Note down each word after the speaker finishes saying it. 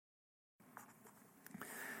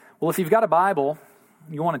Well, if you've got a Bible,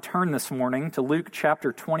 you want to turn this morning to Luke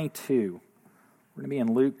chapter 22. We're going to be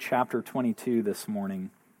in Luke chapter 22 this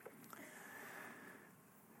morning.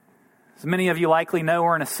 As many of you likely know,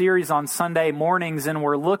 we're in a series on Sunday mornings, and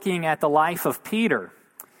we're looking at the life of Peter.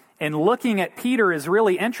 And looking at Peter is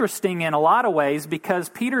really interesting in a lot of ways because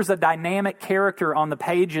Peter's a dynamic character on the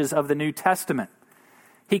pages of the New Testament.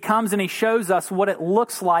 He comes and he shows us what it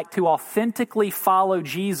looks like to authentically follow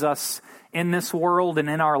Jesus in this world and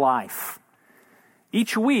in our life.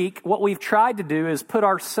 Each week, what we've tried to do is put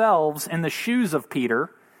ourselves in the shoes of Peter,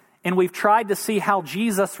 and we've tried to see how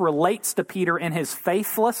Jesus relates to Peter in his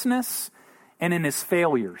faithlessness and in his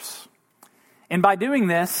failures. And by doing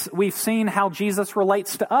this, we've seen how Jesus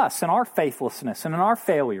relates to us in our faithlessness and in our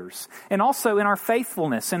failures, and also in our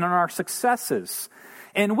faithfulness and in our successes.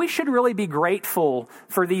 And we should really be grateful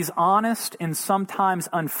for these honest and sometimes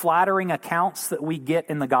unflattering accounts that we get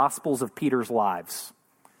in the Gospels of Peter's lives.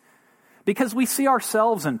 Because we see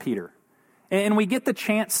ourselves in Peter, and we get the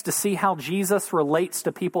chance to see how Jesus relates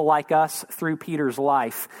to people like us through Peter's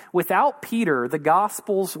life. Without Peter, the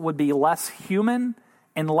Gospels would be less human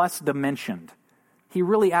and less dimensioned. He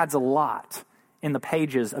really adds a lot in the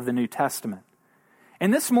pages of the New Testament.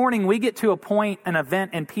 And this morning, we get to a point, an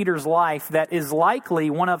event in Peter's life that is likely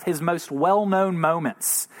one of his most well-known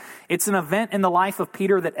moments. It's an event in the life of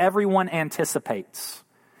Peter that everyone anticipates.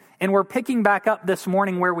 And we're picking back up this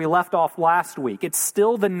morning where we left off last week. It's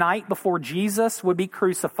still the night before Jesus would be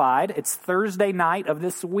crucified. It's Thursday night of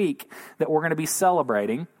this week that we're going to be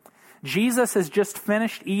celebrating. Jesus has just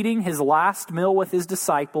finished eating his last meal with his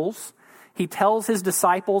disciples. He tells his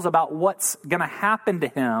disciples about what's going to happen to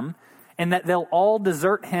him and that they'll all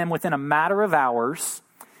desert him within a matter of hours.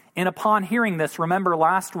 And upon hearing this, remember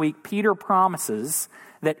last week, Peter promises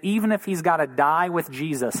that even if he's got to die with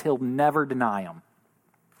Jesus, he'll never deny him.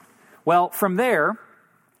 Well, from there,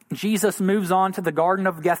 Jesus moves on to the Garden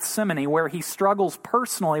of Gethsemane, where he struggles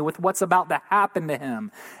personally with what's about to happen to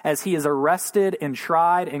him as he is arrested and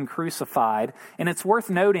tried and crucified. And it's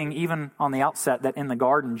worth noting, even on the outset, that in the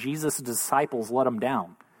garden, Jesus' disciples let him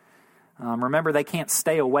down. Remember, they can't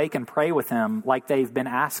stay awake and pray with him like they've been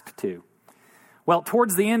asked to. Well,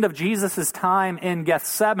 towards the end of Jesus' time in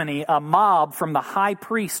Gethsemane, a mob from the high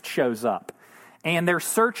priest shows up. And they're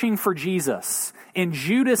searching for Jesus. And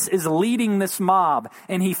Judas is leading this mob.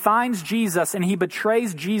 And he finds Jesus and he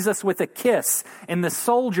betrays Jesus with a kiss. And the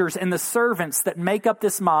soldiers and the servants that make up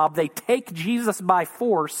this mob, they take Jesus by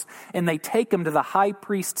force and they take him to the high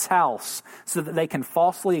priest's house so that they can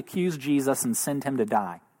falsely accuse Jesus and send him to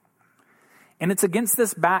die. And it's against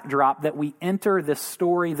this backdrop that we enter this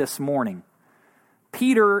story this morning.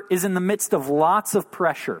 Peter is in the midst of lots of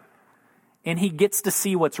pressure. And he gets to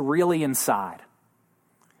see what's really inside.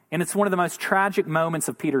 And it's one of the most tragic moments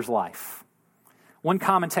of Peter's life. One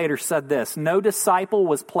commentator said this: no disciple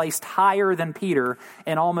was placed higher than Peter,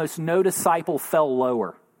 and almost no disciple fell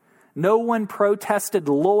lower. No one protested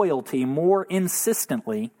loyalty more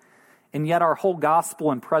insistently, and yet our whole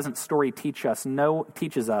gospel and present story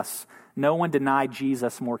teaches us no one denied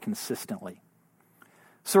Jesus more consistently.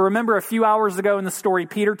 So remember, a few hours ago in the story,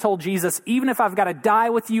 Peter told Jesus, even if I've got to die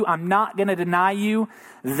with you, I'm not going to deny you.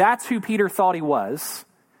 That's who Peter thought he was.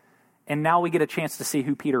 And now we get a chance to see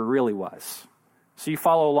who Peter really was. So you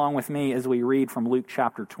follow along with me as we read from Luke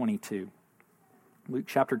chapter 22. Luke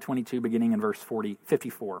chapter 22, beginning in verse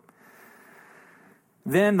 54.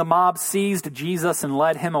 Then the mob seized Jesus and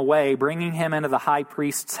led him away, bringing him into the high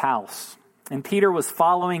priest's house. And Peter was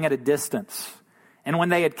following at a distance. And when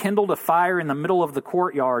they had kindled a fire in the middle of the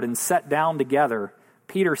courtyard and sat down together,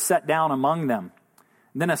 Peter sat down among them.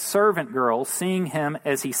 Then a servant girl, seeing him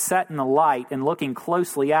as he sat in the light and looking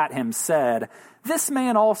closely at him, said, "This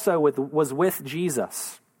man also was with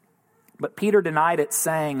Jesus." But Peter denied it,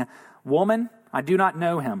 saying, "Woman, I do not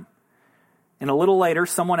know him." And a little later,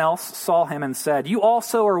 someone else saw him and said, "You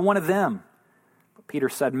also are one of them." But Peter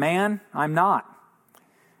said, "Man, I'm not."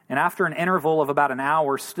 And after an interval of about an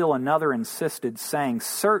hour, still another insisted, saying,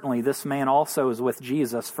 "Certainly this man also is with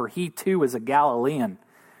Jesus, for he too is a Galilean."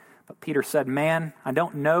 But Peter said, "Man, I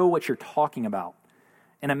don't know what you're talking about."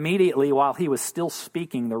 And immediately, while he was still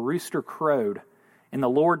speaking, the rooster crowed, and the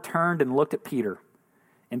Lord turned and looked at Peter.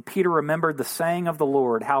 And Peter remembered the saying of the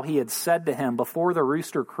Lord, how he had said to him, "Before the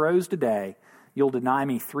rooster crows today, you'll deny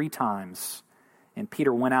me 3 times." And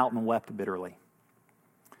Peter went out and wept bitterly.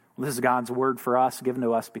 Well, this is God's word for us, given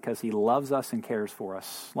to us because he loves us and cares for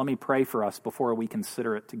us. Let me pray for us before we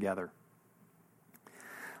consider it together.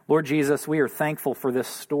 Lord Jesus, we are thankful for this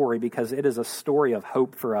story because it is a story of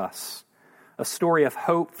hope for us, a story of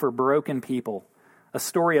hope for broken people, a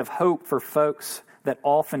story of hope for folks that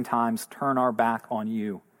oftentimes turn our back on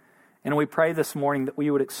you. And we pray this morning that we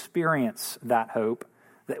would experience that hope,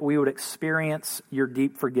 that we would experience your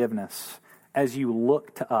deep forgiveness as you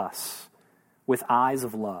look to us with eyes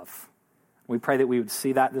of love. We pray that we would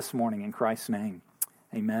see that this morning in Christ's name.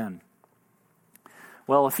 Amen.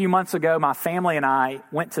 Well, a few months ago, my family and I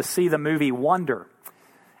went to see the movie Wonder.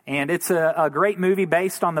 And it's a great movie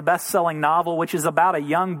based on the best-selling novel, which is about a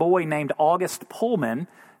young boy named August Pullman,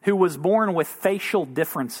 who was born with facial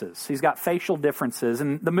differences. He's got facial differences.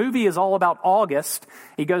 And the movie is all about August.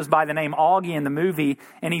 He goes by the name Augie in the movie,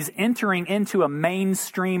 and he's entering into a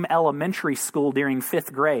mainstream elementary school during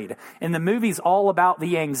 5th grade. And the movie's all about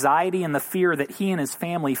the anxiety and the fear that he and his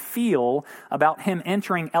family feel about him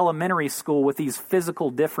entering elementary school with these physical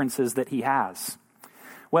differences that he has.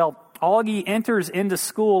 Well, Augie enters into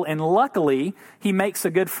school, and luckily, he makes a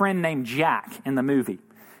good friend named Jack in the movie.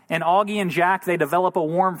 And Augie and Jack, they develop a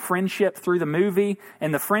warm friendship through the movie,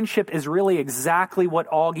 and the friendship is really exactly what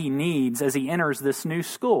Augie needs as he enters this new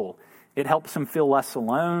school. It helps him feel less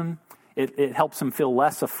alone. It helps him feel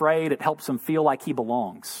less afraid. It helps him feel like he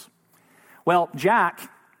belongs. Well, Jack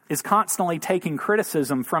is constantly taking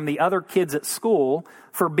criticism from the other kids at school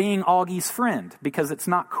for being Augie's friend, because it's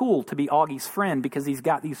not cool to be Augie's friend because he's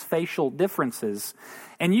got these facial differences.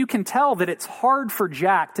 And you can tell that it's hard for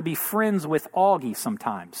Jack to be friends with Augie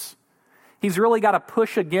sometimes. He's really got to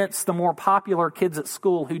push against the more popular kids at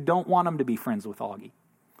school who don't want him to be friends with Augie.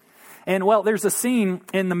 And well, there's a scene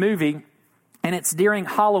in the movie, and it's during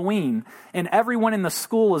Halloween, and everyone in the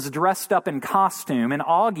school is dressed up in costume, and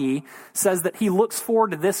Augie says that he looks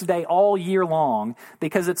forward to this day all year long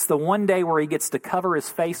because it's the one day where he gets to cover his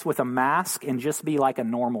face with a mask and just be like a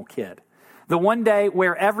normal kid. The one day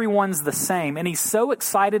where everyone's the same, and he's so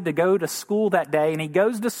excited to go to school that day, and he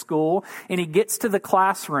goes to school, and he gets to the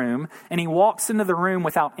classroom, and he walks into the room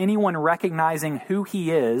without anyone recognizing who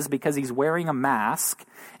he is because he's wearing a mask,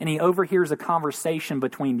 and he overhears a conversation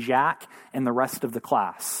between Jack and the rest of the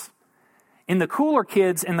class. And the cooler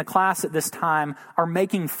kids in the class at this time are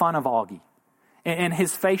making fun of Augie and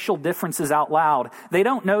his facial differences out loud. They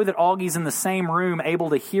don't know that Augie's in the same room, able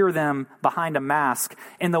to hear them behind a mask.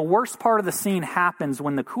 And the worst part of the scene happens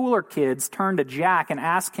when the cooler kids turn to Jack and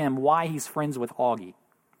ask him why he's friends with Augie.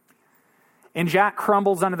 And Jack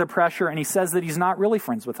crumbles under the pressure, and he says that he's not really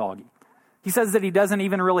friends with Augie. He says that he doesn't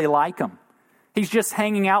even really like him. He's just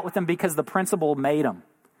hanging out with him because the principal made him.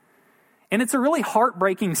 And it's a really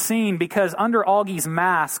heartbreaking scene because under Augie's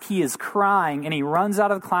mask, he is crying, and he runs out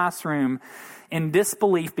of the classroom in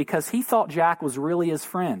disbelief because he thought Jack was really his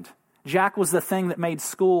friend. Jack was the thing that made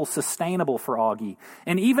school sustainable for Augie.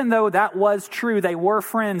 And even though that was true, they were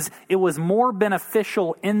friends, it was more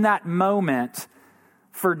beneficial in that moment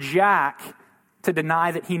for Jack to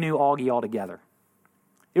deny that he knew Augie altogether.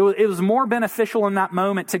 It was more beneficial in that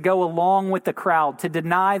moment to go along with the crowd, to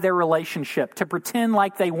deny their relationship, to pretend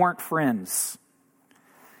like they weren't friends.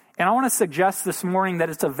 And I want to suggest this morning that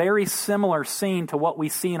it's a very similar scene to what we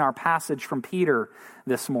see in our passage from Peter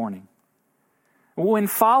this morning. When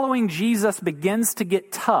following Jesus begins to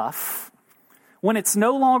get tough, when it's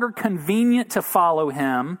no longer convenient to follow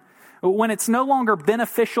him, when it's no longer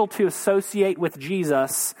beneficial to associate with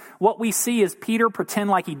Jesus, what we see is Peter pretend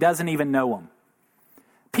like he doesn't even know him.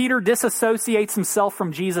 Peter disassociates himself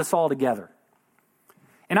from Jesus altogether.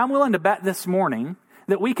 And I'm willing to bet this morning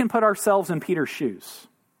that we can put ourselves in Peter's shoes.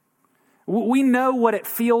 We know what it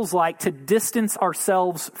feels like to distance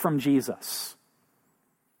ourselves from Jesus.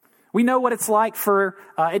 We know what it's like for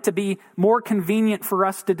it to be more convenient for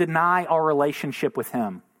us to deny our relationship with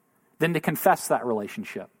him than to confess that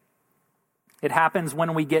relationship. It happens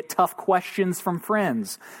when we get tough questions from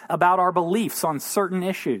friends about our beliefs on certain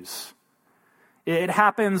issues. It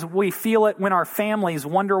happens, we feel it when our families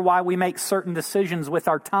wonder why we make certain decisions with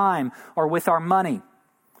our time or with our money.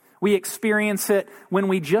 We experience it when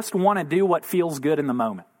we just want to do what feels good in the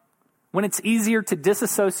moment. When it's easier to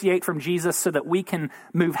disassociate from Jesus so that we can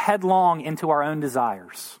move headlong into our own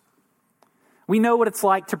desires. We know what it's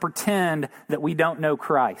like to pretend that we don't know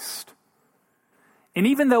Christ. And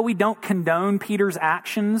even though we don't condone Peter's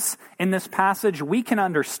actions in this passage, we can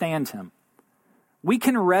understand him. We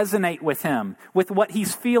can resonate with him, with what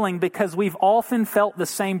he's feeling, because we've often felt the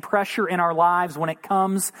same pressure in our lives when it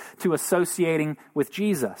comes to associating with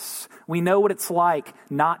Jesus. We know what it's like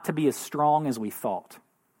not to be as strong as we thought.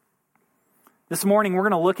 This morning, we're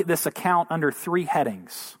going to look at this account under 3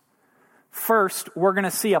 headings. First, we're going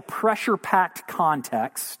to see a pressure-packed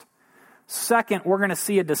context. Second, we're going to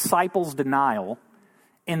see a disciple's denial.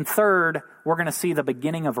 And third, we're going to see the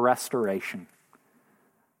beginning of restoration.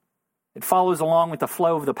 It follows along with the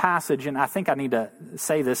flow of the passage, and I think I need to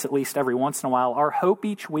say this at least every once in a while. Our hope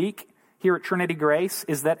each week here at Trinity Grace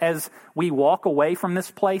is that as we walk away from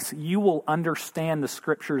this place, you will understand the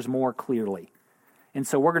Scriptures more clearly. And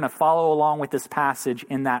so we're going to follow along with this passage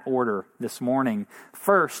in that order this morning.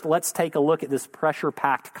 First, let's take a look at this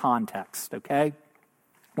pressure-packed context, okay?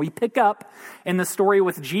 We pick up in the story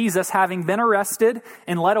with Jesus having been arrested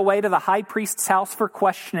and led away to the high priest's house for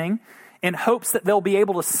questioning in hopes that they'll be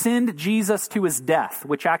able to send Jesus to his death,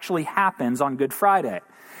 which actually happens on Good Friday.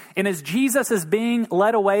 And as Jesus is being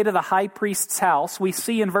led away to the high priest's house, we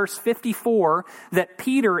see in verse 54 that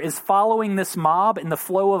Peter is following this mob in the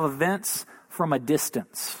flow of events from a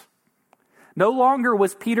distance. No longer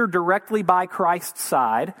was Peter directly by Christ's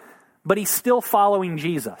side, but he's still following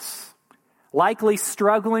Jesus, likely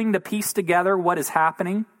struggling to piece together what is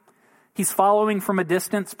happening. He's following from a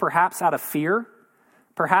distance, perhaps out of fear.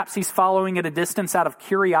 Perhaps he's following at a distance out of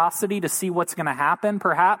curiosity to see what's going to happen.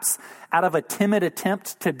 Perhaps out of a timid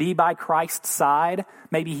attempt to be by Christ's side.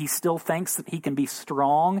 Maybe he still thinks that he can be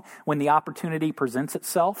strong when the opportunity presents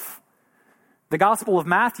itself. The Gospel of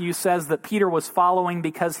Matthew says that Peter was following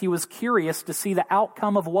because he was curious to see the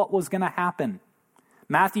outcome of what was going to happen.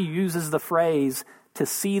 Matthew uses the phrase, to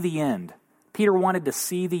see the end. Peter wanted to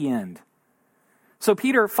see the end. So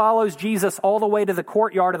Peter follows Jesus all the way to the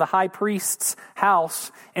courtyard of the high priest's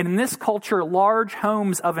house. And in this culture, large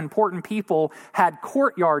homes of important people had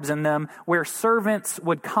courtyards in them where servants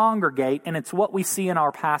would congregate. And it's what we see in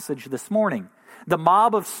our passage this morning. The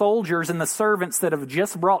mob of soldiers and the servants that have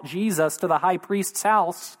just brought Jesus to the high priest's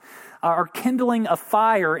house are kindling a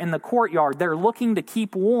fire in the courtyard. They're looking to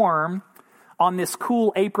keep warm on this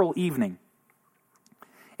cool April evening.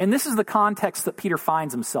 And this is the context that Peter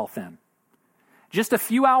finds himself in. Just a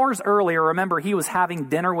few hours earlier, remember, he was having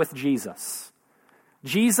dinner with Jesus.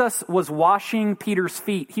 Jesus was washing Peter's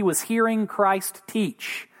feet. He was hearing Christ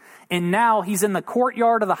teach. And now he's in the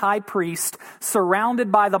courtyard of the high priest,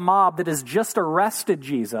 surrounded by the mob that has just arrested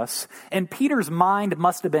Jesus. And Peter's mind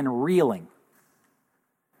must have been reeling.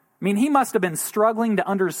 I mean, he must have been struggling to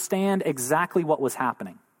understand exactly what was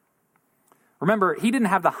happening. Remember, he didn't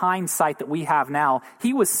have the hindsight that we have now.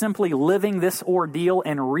 He was simply living this ordeal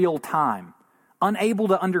in real time, unable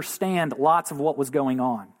to understand lots of what was going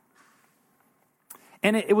on.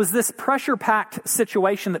 And it was this pressure-packed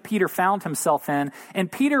situation that Peter found himself in.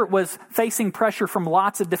 And Peter was facing pressure from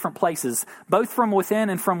lots of different places, both from within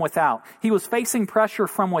and from without. He was facing pressure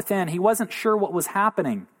from within. He wasn't sure what was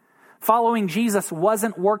happening. Following Jesus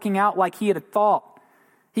wasn't working out like he had thought.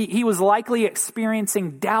 He was likely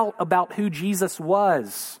experiencing doubt about who Jesus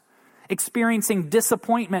was, experiencing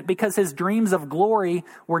disappointment because his dreams of glory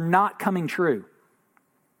were not coming true.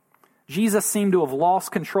 Jesus seemed to have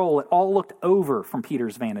lost control. It all looked over from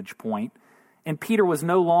Peter's vantage point, and Peter was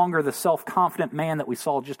no longer the self-confident man that we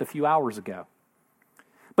saw just a few hours ago.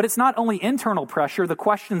 But it's not only internal pressure, the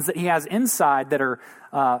questions that he has inside that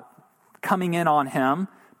are coming in on him.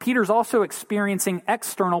 Peter's also experiencing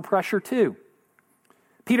external pressure too.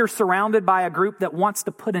 Peter's surrounded by a group that wants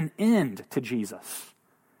to put an end to Jesus.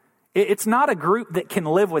 It's not a group that can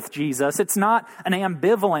live with Jesus. It's not an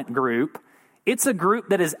ambivalent group. It's a group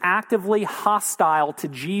that is actively hostile to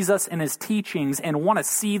Jesus and his teachings and want to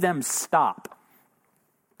see them stop.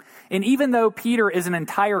 And even though Peter is an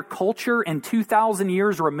entire culture and 2,000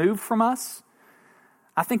 years removed from us,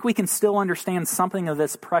 I think we can still understand something of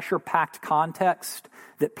this pressure-packed context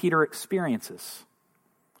that Peter experiences.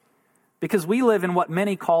 Because we live in what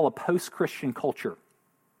many call a post-Christian culture.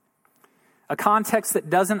 A context that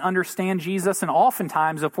doesn't understand Jesus and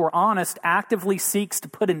oftentimes, if we're honest, actively seeks to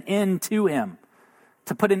put an end to him,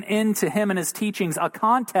 to put an end to him and his teachings. A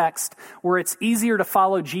context where it's easier to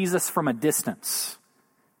follow Jesus from a distance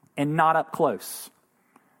and not up close.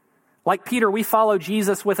 Like Peter, we follow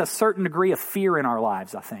Jesus with a certain degree of fear in our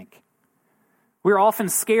lives, I think. We're often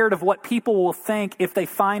scared of what people will think if they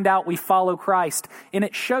find out we follow Christ. And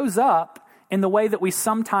it shows up in the way that we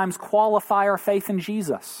sometimes qualify our faith in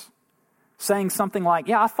Jesus. Saying something like,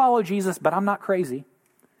 yeah, I follow Jesus, but I'm not crazy.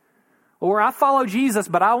 Or I follow Jesus,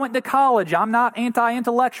 but I went to college. I'm not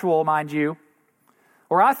anti-intellectual, mind you.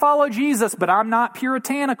 Or I follow Jesus, but I'm not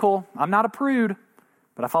puritanical. I'm not a prude,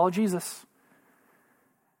 but I follow Jesus.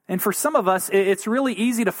 And for some of us, it's really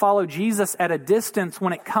easy to follow Jesus at a distance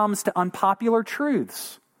when it comes to unpopular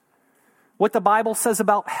truths. What the Bible says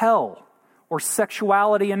about hell, or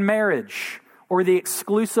sexuality and marriage, or the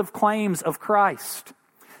exclusive claims of Christ.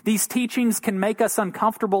 These teachings can make us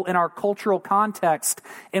uncomfortable in our cultural context,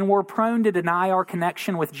 and we're prone to deny our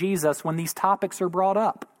connection with Jesus when these topics are brought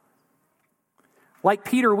up. Like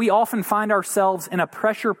Peter, we often find ourselves in a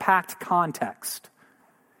pressure-packed context,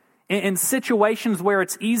 in situations where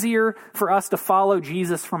it's easier for us to follow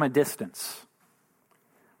Jesus from a distance.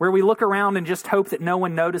 where we look around and just hope that no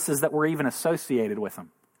one notices that we're even associated with them.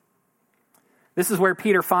 This is where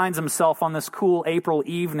Peter finds himself on this cool April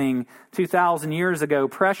evening 2,000 years ago.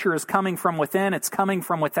 Pressure is coming from within, it's coming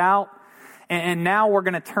from without. And now we're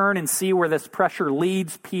going to turn and see where this pressure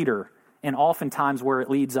leads Peter, and oftentimes where it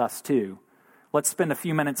leads us too. Let's spend a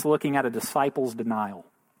few minutes looking at a disciple's denial.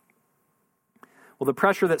 Well, the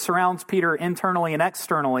pressure that surrounds Peter internally and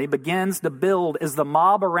externally begins to build as the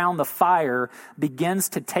mob around the fire begins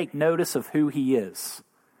to take notice of who he is.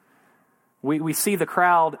 We see the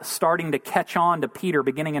crowd starting to catch on to Peter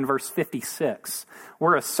beginning in verse 56,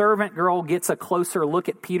 where a servant girl gets a closer look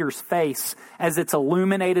at Peter's face as it's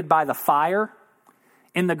illuminated by the fire.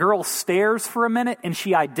 And the girl stares for a minute and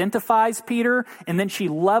she identifies Peter, and then she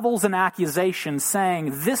levels an accusation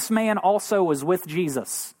saying, "This man also was with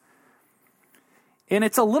Jesus." And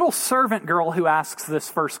it's a little servant girl who asks this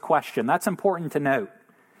first question. That's important to note.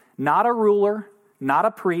 Not a ruler, not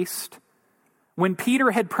a priest. When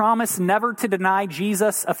Peter had promised never to deny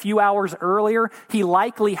Jesus a few hours earlier, he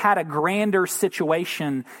likely had a grander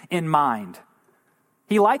situation in mind.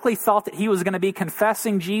 He likely thought that he was going to be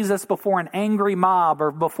confessing Jesus before an angry mob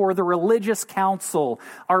or before the religious council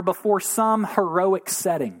or before some heroic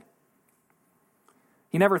setting.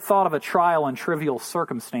 He never thought of a trial in trivial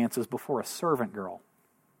circumstances before a servant girl.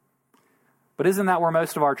 But isn't that where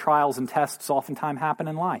most of our trials and tests oftentimes happen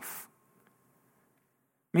in life?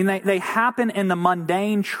 I mean, they happen in the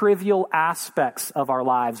mundane, trivial aspects of our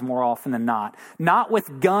lives more often than not. Not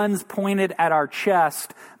with guns pointed at our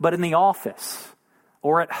chest, but in the office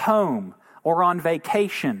or at home or on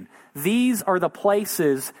vacation. These are the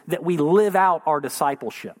places that we live out our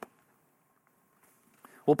discipleship.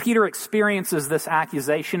 Well, Peter experiences this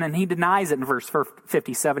accusation and he denies it in verse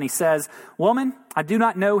 57. He says, "Woman, I do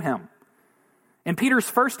not know him." And Peter's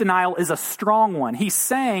first denial is a strong one. He's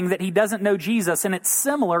saying that he doesn't know Jesus, and it's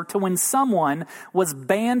similar to when someone was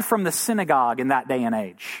banned from the synagogue in that day and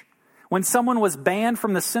age. When someone was banned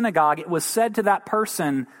from the synagogue, it was said to that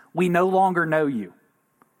person, "We no longer know you."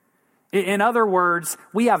 In other words,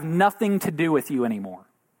 we have nothing to do with you anymore.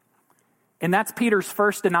 And that's Peter's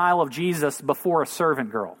first denial of Jesus before a servant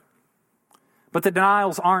girl. But the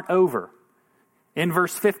denials aren't over. In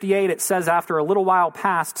verse 58, it says, after a little while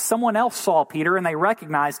passed, someone else saw Peter and they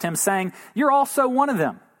recognized him, saying, "You're also one of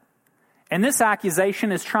them." And this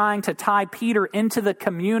accusation is trying to tie Peter into the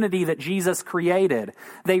community that Jesus created.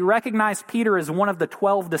 They recognize Peter as one of the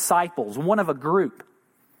 12 disciples, one of a group.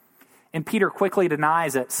 And Peter quickly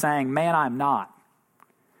denies it, saying, "Man, I'm not."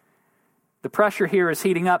 The pressure here is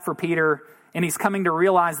heating up for Peter, and he's coming to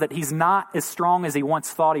realize that he's not as strong as he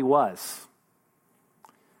once thought he was.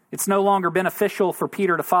 It's no longer beneficial for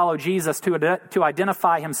Peter to follow Jesus, to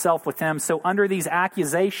identify himself with him. So under these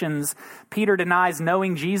accusations, Peter denies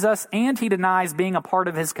knowing Jesus and he denies being a part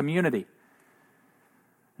of his community.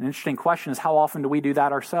 An interesting question is, how often do we do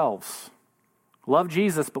that ourselves? Love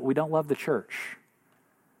Jesus, but we don't love the church.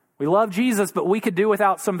 We love Jesus, but we could do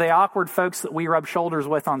without some of the awkward folks that we rub shoulders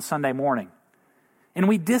with on Sunday morning. And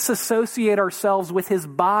we disassociate ourselves with his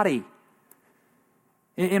body.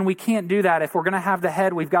 And we can't do that. If we're going to have the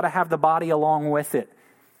head, we've got to have the body along with it.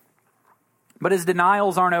 But his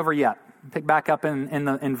denials aren't over yet. Pick back up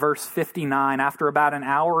in verse 59. After about an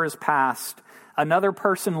hour has passed, another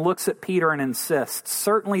person looks at Peter and insists,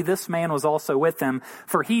 "Certainly this man was also with him,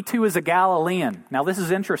 for he too is a Galilean." Now this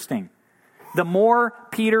is interesting. The more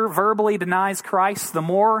Peter verbally denies Christ, the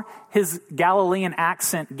more his Galilean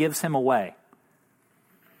accent gives him away.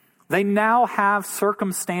 They now have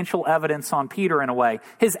circumstantial evidence on Peter in a way.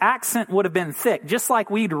 His accent would have been thick. Just like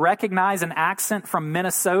we'd recognize an accent from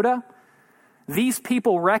Minnesota, these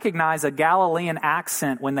people recognize a Galilean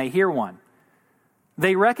accent when they hear one.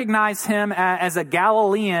 They recognize him as a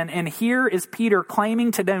Galilean, and here is Peter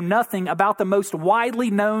claiming to know nothing about the most widely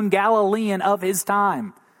known Galilean of his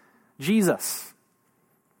time, Jesus.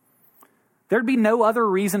 There'd be no other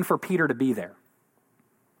reason for Peter to be there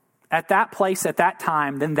at that place, at that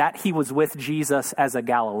time, than that he was with Jesus as a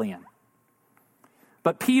Galilean.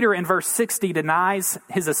 But Peter in verse 60 denies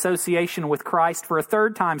his association with Christ for a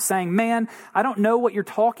third time, saying, "Man, I don't know what you're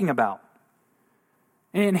talking about."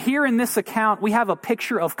 And here in this account, we have a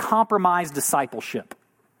picture of compromised discipleship.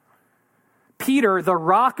 Peter, the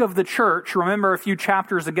rock of the church, remember a few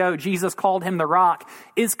chapters ago, Jesus called him the rock,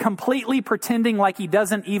 is completely pretending like he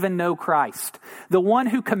doesn't even know Christ. The one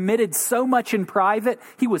who committed so much in private,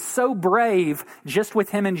 he was so brave just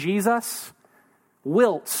with him and Jesus,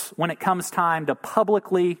 wilts when it comes time to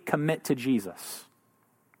publicly commit to Jesus.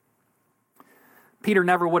 Peter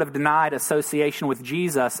never would have denied association with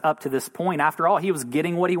Jesus up to this point. After all, he was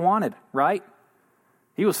getting what he wanted, right?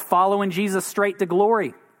 He was following Jesus straight to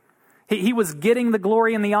glory. He was getting the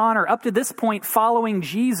glory and the honor. Up to this point, following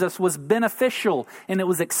Jesus was beneficial and it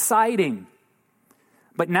was exciting.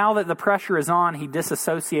 But now that the pressure is on, he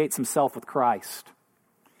disassociates himself with Christ.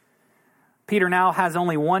 Peter now has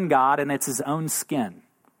only one God, and it's his own skin.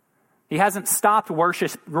 He hasn't stopped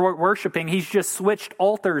worshiping. He's just switched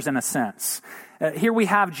altars in a sense. Here we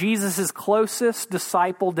have Jesus' closest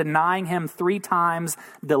disciple denying him 3 times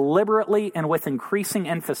deliberately and with increasing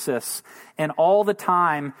emphasis. And all the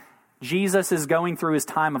time, Jesus is going through his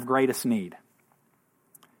time of greatest need.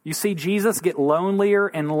 You see Jesus get lonelier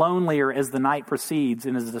and lonelier as the night proceeds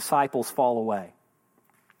and his disciples fall away.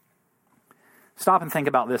 Stop and think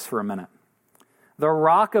about this for a minute. The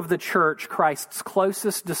rock of the church, Christ's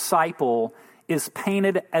closest disciple, is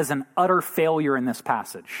painted as an utter failure in this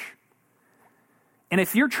passage. And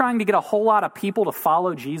if you're trying to get a whole lot of people to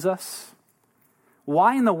follow Jesus,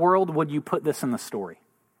 why in the world would you put this in the story?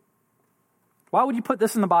 Why would you put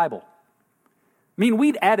this in the Bible? I mean,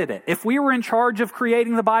 we'd edit it. If we were in charge of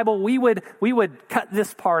creating the Bible, we would cut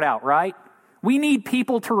this part out, right? We need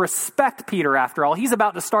people to respect Peter, after all. He's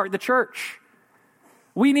about to start the church.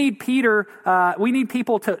 We need people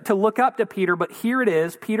to look up to Peter, but here it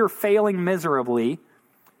is, Peter failing miserably,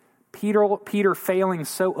 Peter failing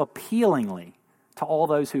so appealingly to all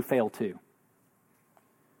those who fail too.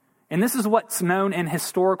 And this is what's known in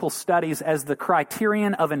historical studies as the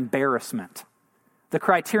criterion of embarrassment. The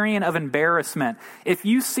criterion of embarrassment. If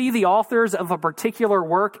you see the authors of a particular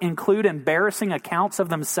work include embarrassing accounts of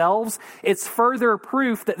themselves, it's further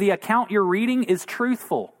proof that the account you're reading is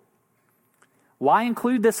truthful. Why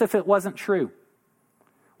include this if it wasn't true?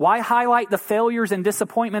 Why highlight the failures and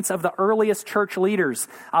disappointments of the earliest church leaders?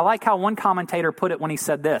 I like how one commentator put it when he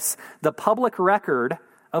said this: the public record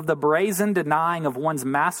of the brazen denying of one's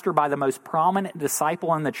master by the most prominent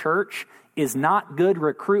disciple in the church is not good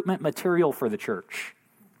recruitment material for the church.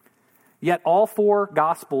 Yet all 4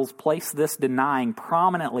 Gospels place this denying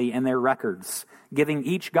prominently in their records, giving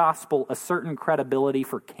each Gospel a certain credibility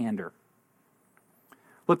for candor.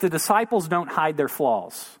 Look, the disciples don't hide their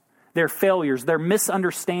flaws, their failures, their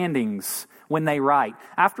misunderstandings when they write.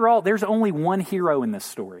 After all, there's only one hero in this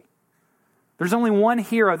story. There's only one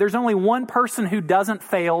hero. There's only one person who doesn't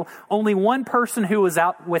fail, only one person who is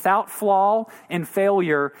out without flaw and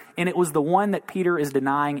failure, and it was the one that Peter is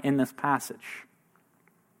denying in this passage.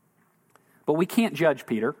 But we can't judge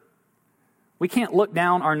Peter. We can't look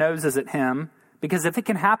down our noses at him, because if it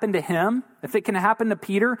can happen to him, if it can happen to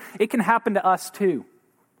Peter, it can happen to us too.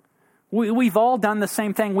 We've all done the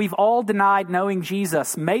same thing. We've all denied knowing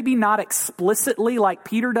Jesus. Maybe not explicitly like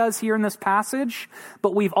Peter does here in this passage,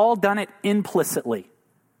 but we've all done it implicitly.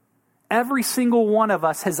 Every single one of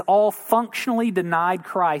us has all functionally denied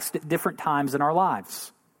Christ at different times in our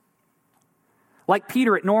lives. Like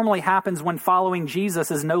Peter, it normally happens when following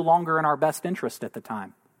Jesus is no longer in our best interest at the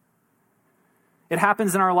time. It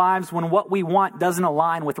happens in our lives when what we want doesn't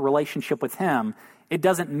align with the relationship with him. It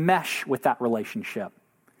doesn't mesh with that relationship.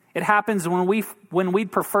 It happens when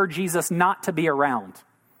we'd prefer Jesus not to be around.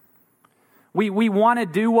 We want to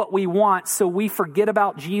do what we want, so we forget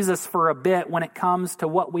about Jesus for a bit when it comes to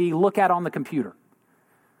what we look at on the computer.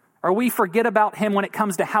 Or we forget about him when it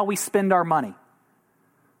comes to how we spend our money.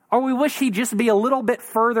 Or we wish he'd just be a little bit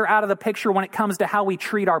further out of the picture when it comes to how we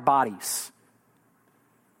treat our bodies.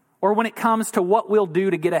 Or when it comes to what we'll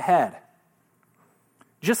do to get ahead.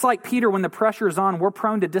 Just like Peter, when the pressure is on, we're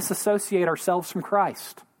prone to disassociate ourselves from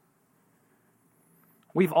Christ.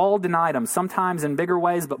 We've all denied him, sometimes in bigger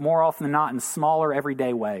ways, but more often than not in smaller,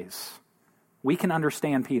 everyday ways. We can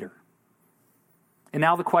understand Peter. And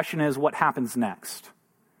now the question is, what happens next?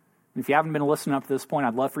 And if you haven't been listening up to this point,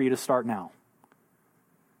 I'd love for you to start now.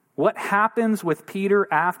 What happens with Peter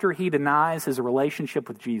after he denies his relationship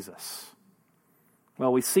with Jesus?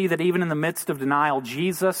 Well, we see that even in the midst of denial,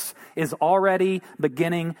 Jesus is already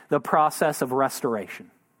beginning the process of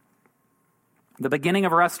restoration. The beginning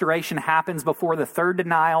of restoration happens before the third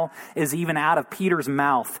denial is even out of Peter's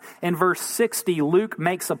mouth. In verse 60, Luke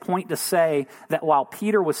makes a point to say that while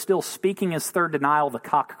Peter was still speaking his third denial, the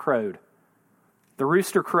cock crowed. The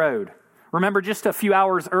rooster crowed. Remember, just a few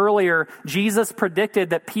hours earlier, Jesus predicted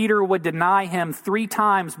that Peter would deny him 3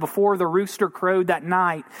 times before the rooster crowed that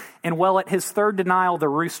night. And well, at his third denial, the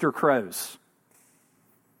rooster crows.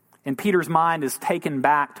 And Peter's mind is taken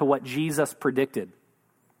back to what Jesus predicted.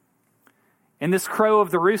 And this crow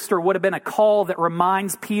of the rooster would have been a call that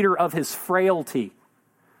reminds Peter of his frailty,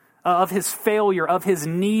 of his failure, of his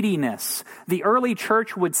neediness. The early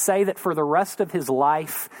church would say that for the rest of his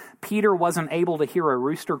life, Peter wasn't able to hear a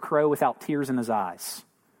rooster crow without tears in his eyes.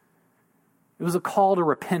 It was a call to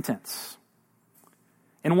repentance.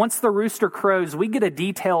 And once the rooster crows, we get a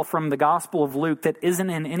detail from the Gospel of Luke that isn't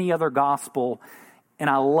in any other gospel, and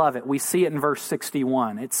I love it. We see it in verse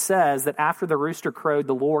 61. It says that after the rooster crowed,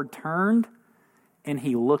 the Lord turned and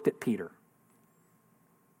he looked at Peter.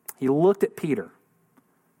 He looked at Peter.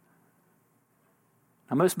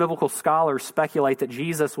 Now, most biblical scholars speculate that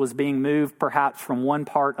Jesus was being moved perhaps from one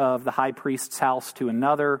part of the high priest's house to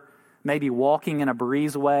another, maybe walking in a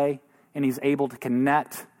breezeway, and he's able to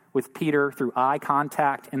connect with Peter through eye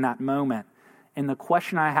contact in that moment. And the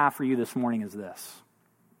question I have for you this morning is this: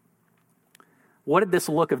 what did this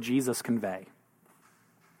look of Jesus convey?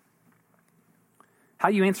 How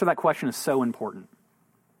you answer that question is so important.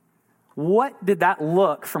 What did that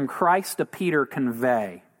look from Christ to Peter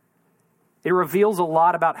convey? It reveals a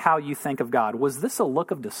lot about how you think of God. Was this a look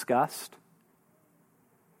of disgust?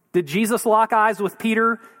 Did Jesus lock eyes with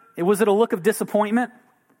Peter? Was it a look of disappointment?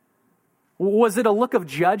 Was it a look of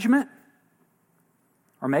judgment?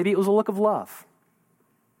 Or maybe it was a look of love,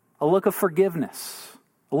 a look of forgiveness,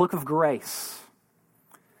 a look of grace.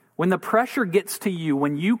 When the pressure gets to you,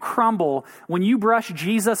 when you crumble, when you brush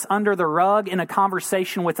Jesus under the rug in a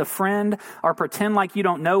conversation with a friend, or pretend like you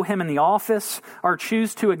don't know him in the office, or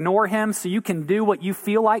choose to ignore him so you can do what you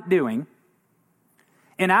feel like doing,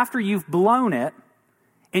 and after you've blown it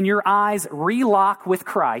and your eyes relock with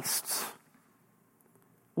Christ's,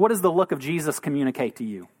 what does the look of Jesus communicate to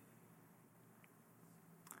you?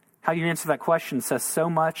 How you answer that question says so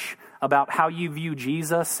much about how you view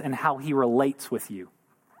Jesus and how he relates with you.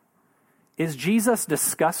 Is Jesus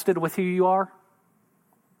disgusted with who you are?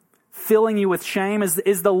 Filling you with shame?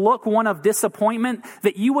 Is the look one of disappointment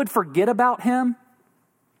that you would forget about him?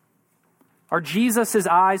 Are Jesus'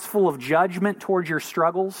 eyes full of judgment towards your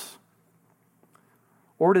struggles?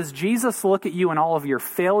 Or does Jesus look at you in all of your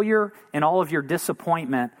failure and all of your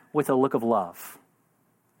disappointment with a look of love?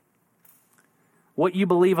 What you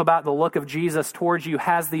believe about the look of Jesus towards you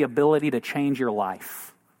has the ability to change your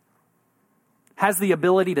life, has the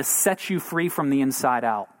ability to set you free from the inside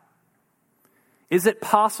out. Is it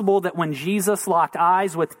possible that when Jesus locked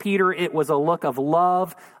eyes with Peter, it was a look of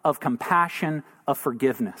love, of compassion, of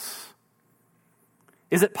forgiveness?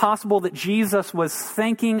 Is it possible that Jesus was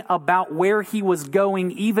thinking about where he was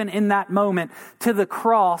going, even in that moment, to the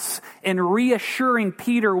cross, and reassuring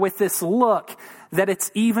Peter with this look that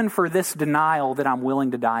it's even for this denial that I'm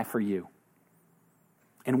willing to die for you?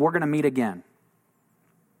 And we're going to meet again.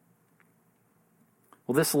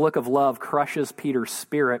 Well, this look of love crushes Peter's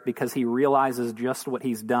spirit because he realizes just what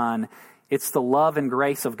he's done. It's the love and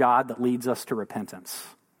grace of God that leads us to repentance.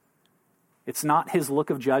 It's not his look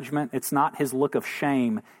of judgment. It's not his look of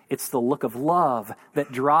shame. It's the look of love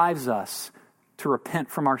that drives us to repent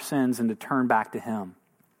from our sins and to turn back to him.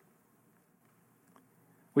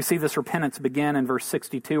 We see this repentance begin in verse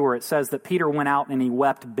 62, where it says that Peter went out and he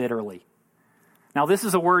wept bitterly. Now, this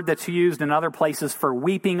is a word that's used in other places for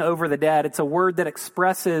weeping over the dead. It's a word that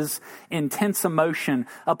expresses intense emotion.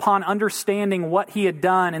 Upon understanding what he had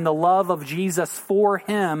done and the love of Jesus for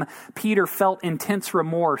him, Peter felt intense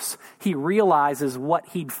remorse. He realizes what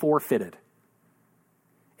he'd forfeited.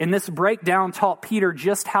 And this breakdown taught Peter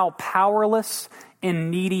just how powerless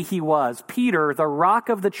and needy he was. Peter, the rock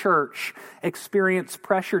of the church, experienced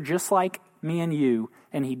pressure just like me and you,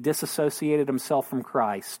 and he disassociated himself from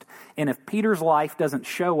Christ. And if Peter's life doesn't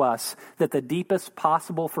show us that the deepest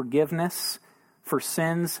possible forgiveness for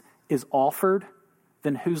sins is offered,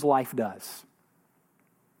 then whose life does?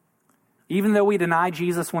 Even though we deny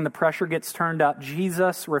Jesus when the pressure gets turned up,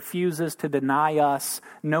 Jesus refuses to deny us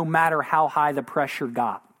no matter how high the pressure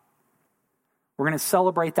got. We're going to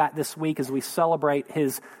celebrate that this week as we celebrate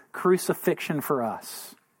his crucifixion for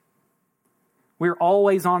us. We're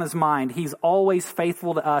always on his mind. He's always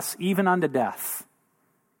faithful to us, even unto death.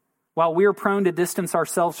 While we're prone to distance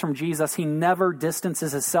ourselves from Jesus, he never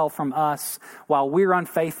distances himself from us. While we're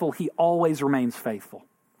unfaithful, he always remains faithful.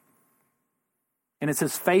 And it's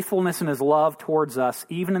his faithfulness and his love towards us,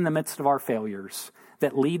 even in the midst of our failures,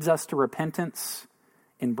 that leads us to repentance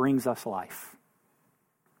and brings us life.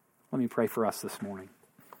 Let me pray for us this morning.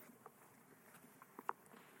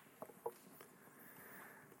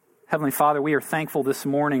 Heavenly Father, we are thankful this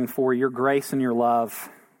morning for your grace and your love.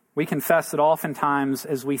 We confess that oftentimes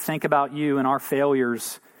as we think about you and our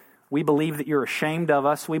failures, we believe that you're ashamed of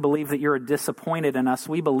us. We believe that you're disappointed in us.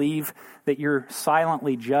 We believe that you're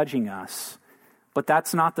silently judging us. But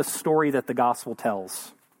that's not the story that the gospel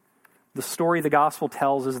tells. The story the gospel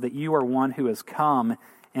tells is that you are one who has come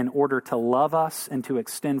in order to love us and to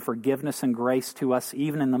extend forgiveness and grace to us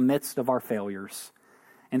even in the midst of our failures.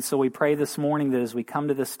 And so we pray this morning that as we come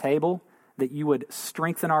to this table, that you would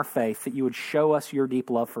strengthen our faith, that you would show us your deep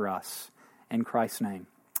love for us. In Christ's name.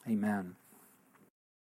 Amen.